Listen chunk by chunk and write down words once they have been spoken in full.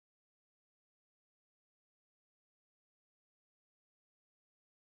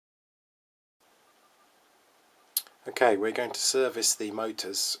Okay, we're going to service the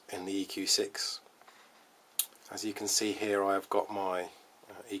motors in the EQ6. As you can see here, I have got my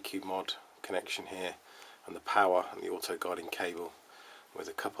EQ mod connection here and the power and the auto guiding cable with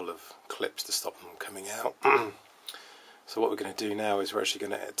a couple of clips to stop them coming out. So what we're going to do now is we're actually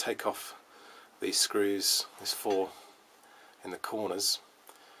going to take off these screws, there's 4 in the corners,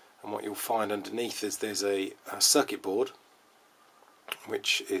 and what you'll find underneath is there's a circuit board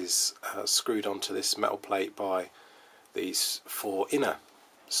which is screwed onto this metal plate by these 4 inner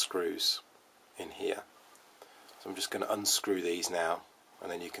screws in here. So I'm just going to unscrew these now and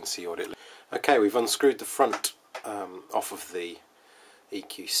then you can see what it looks like. Okay, we've unscrewed the front off of the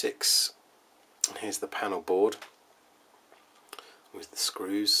EQ6. Here's the panel board with the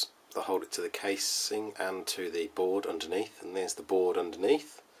screws that hold it to the casing and to the board underneath, and there's the board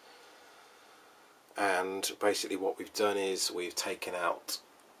underneath. And basically what we've done is we've taken out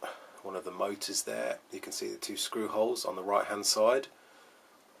one of the motors there. You can see the 2 screw holes on the right hand side.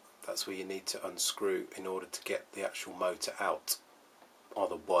 That's where you need to unscrew in order to get the actual motor out,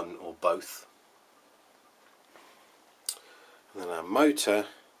 either one or both. And then our motor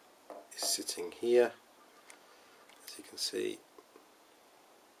is sitting here, as you can see.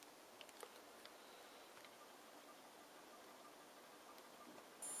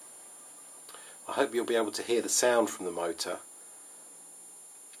 I hope you'll be able to hear the sound from the motor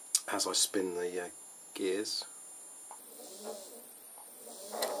as I spin the gears.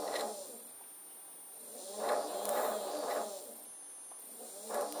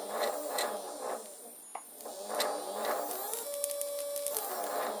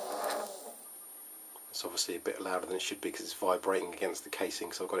 It's obviously a bit louder than it should be because it's vibrating against the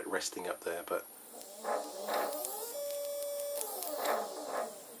casing, so I've got it resting up there. But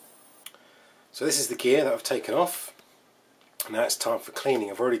so this is the gear that I've taken off. Now it's time for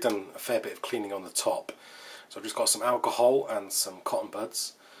cleaning. I've already done a fair bit of cleaning on the top, so I've just got some alcohol and some cotton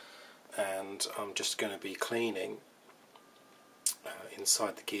buds, and I'm just going to be cleaning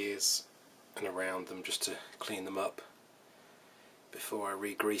inside the gears and around them just to clean them up before I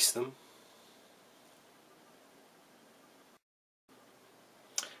re-grease them.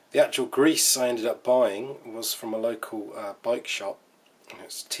 The actual grease I ended up buying was from a local bike shop.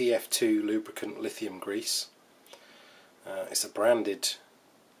 It's TF2 lubricant lithium grease. It's a branded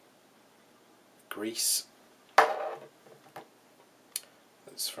grease.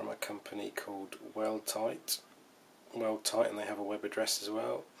 It's from a company called Weldtight, and they have a web address as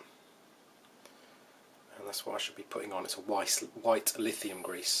well. And that's what I should be putting on. It's a white lithium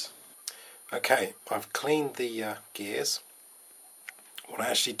grease. Okay, I've cleaned the gears. What I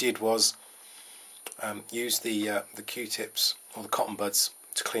actually did was use the Q-tips or the cotton buds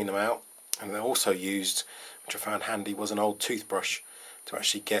to clean them out, and I also used, which I found handy, was an old toothbrush to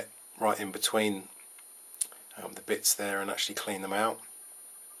actually get right in between the bits there and actually clean them out.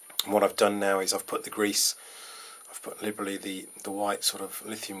 And what I've done now is I've put the grease, I've put liberally the white sort of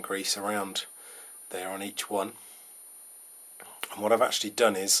lithium grease around there on each one. And what I've actually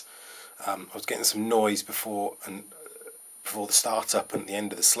done is I was getting some noise before the start up and the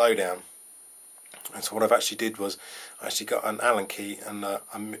end of the slowdown, and so what I've actually did was I actually got an Allen key and I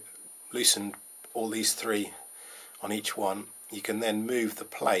loosened all these 3 on each one. You can then move the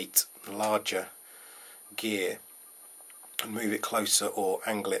plate, the larger gear, and move it closer or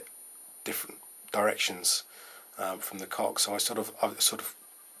angle it different directions from the cog. So I sort of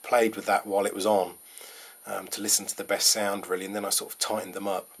played with that while it was on to listen to the best sound really, and then I sort of tightened them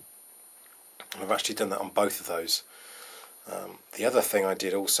up. And I've actually done that on both of those. The other thing I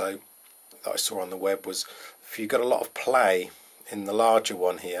did also that I saw on the web was if you've got a lot of play in the larger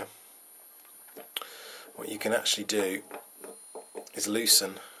one here, what you can actually do is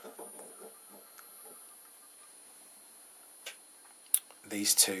loosen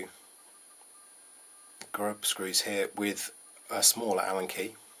these 2 grub screws here with a smaller Allen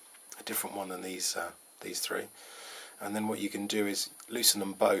key, a different one than these 3. And then what you can do is loosen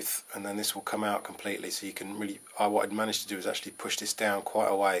them both, and then this will come out completely. So you can really, what I'd managed to do is actually push this down quite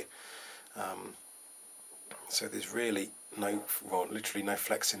a way. So there's really literally no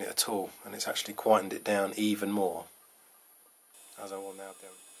flex in it at all, and it's actually quietened it down even more, as I will now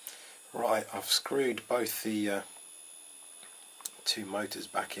do. Right, I've screwed both the 2 motors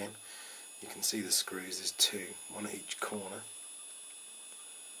back in. You can see the screws, there's 2, one at each corner.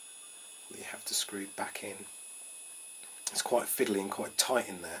 You have to screw back in. It's quite fiddly and quite tight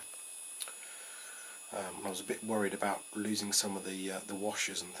in there. I was a bit worried about losing some of the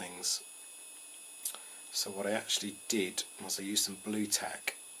washers and things. So what I actually did was I used some blue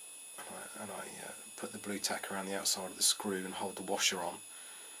tack, and I put the blue tack around the outside of the screw and hold the washer on.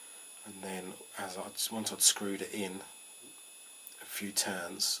 and then once I'd screwed it in a few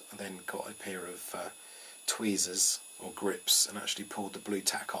turns, I then got a pair of tweezers or grips and actually pulled the blue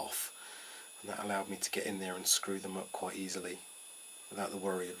tack off, and that allowed me to get in there and screw them up quite easily without the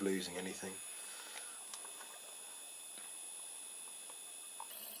worry of losing anything.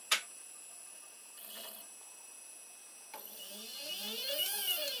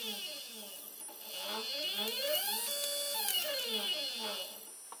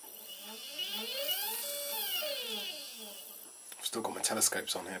 I've still got my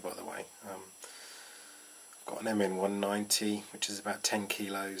telescopes on here, by the way. I've got an MN190, which is about 10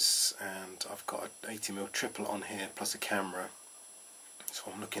 kilos, and I've got an 80mm triplet on here plus a camera,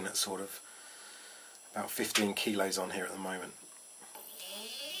 so I'm looking at sort of about 15 kilos on here at the moment.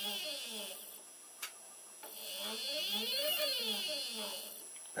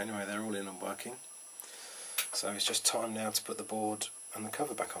 But anyway, they're all in and working, so it's just time now to put the board and the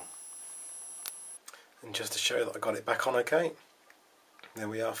cover back on. And just to show that I got it back on okay, there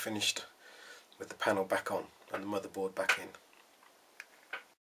we are, finished with the panel back on and the motherboard back in.